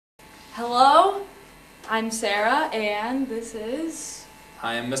Hello, I'm Sarah, and this is...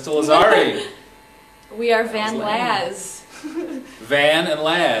 I am Mr. Lazari. We are Van Laz. Van and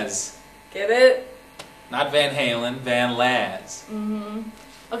Laz. Get it? Not Van Halen, Van Laz.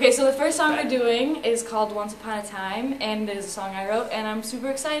 Okay, so the first song we're doing is called Once Upon a Time, and it is a song I wrote, and I'm super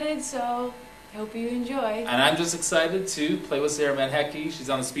excited, so I hope you enjoy. And I'm just excited to play with Sarah Van Hecke. She's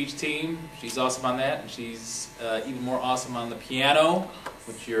on the speech team. She's awesome on that, and she's even more awesome on the piano,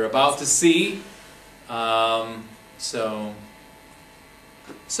 which you're about to see. So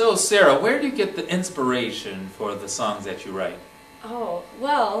Sarah, where do you get the inspiration for the songs that you write? Oh,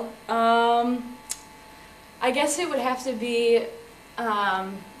 well, I guess it would have to be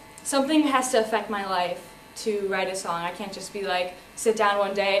something has to affect my life to write a song. I can't just be like, sit down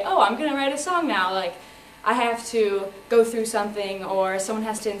one day, oh, I'm going to write a song now. Like, I have to go through something, or someone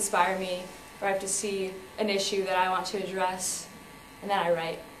has to inspire me, or I have to see an issue that I want to address, and then I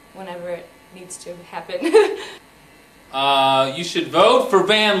write whenever it needs to happen. You should vote for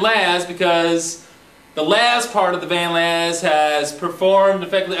Van Laz, because the Laz part of the Van Laz has performed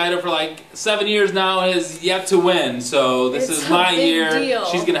Effectively Idol for like 7 years now, has yet to win. So this is my year. Deal.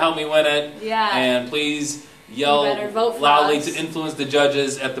 She's going to help me win it. Yeah. And please yell loudly to influence the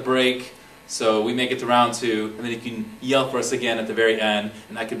judges at the break, so we make it to round 2, and then you can yell for us again at the very end,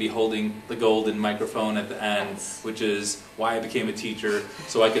 and I could be holding the golden microphone at the end, which is why I became a teacher,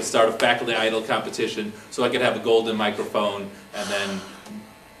 so I could start a Faculty Idol competition, so I could have a golden microphone and then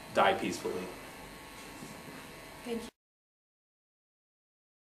die peacefully.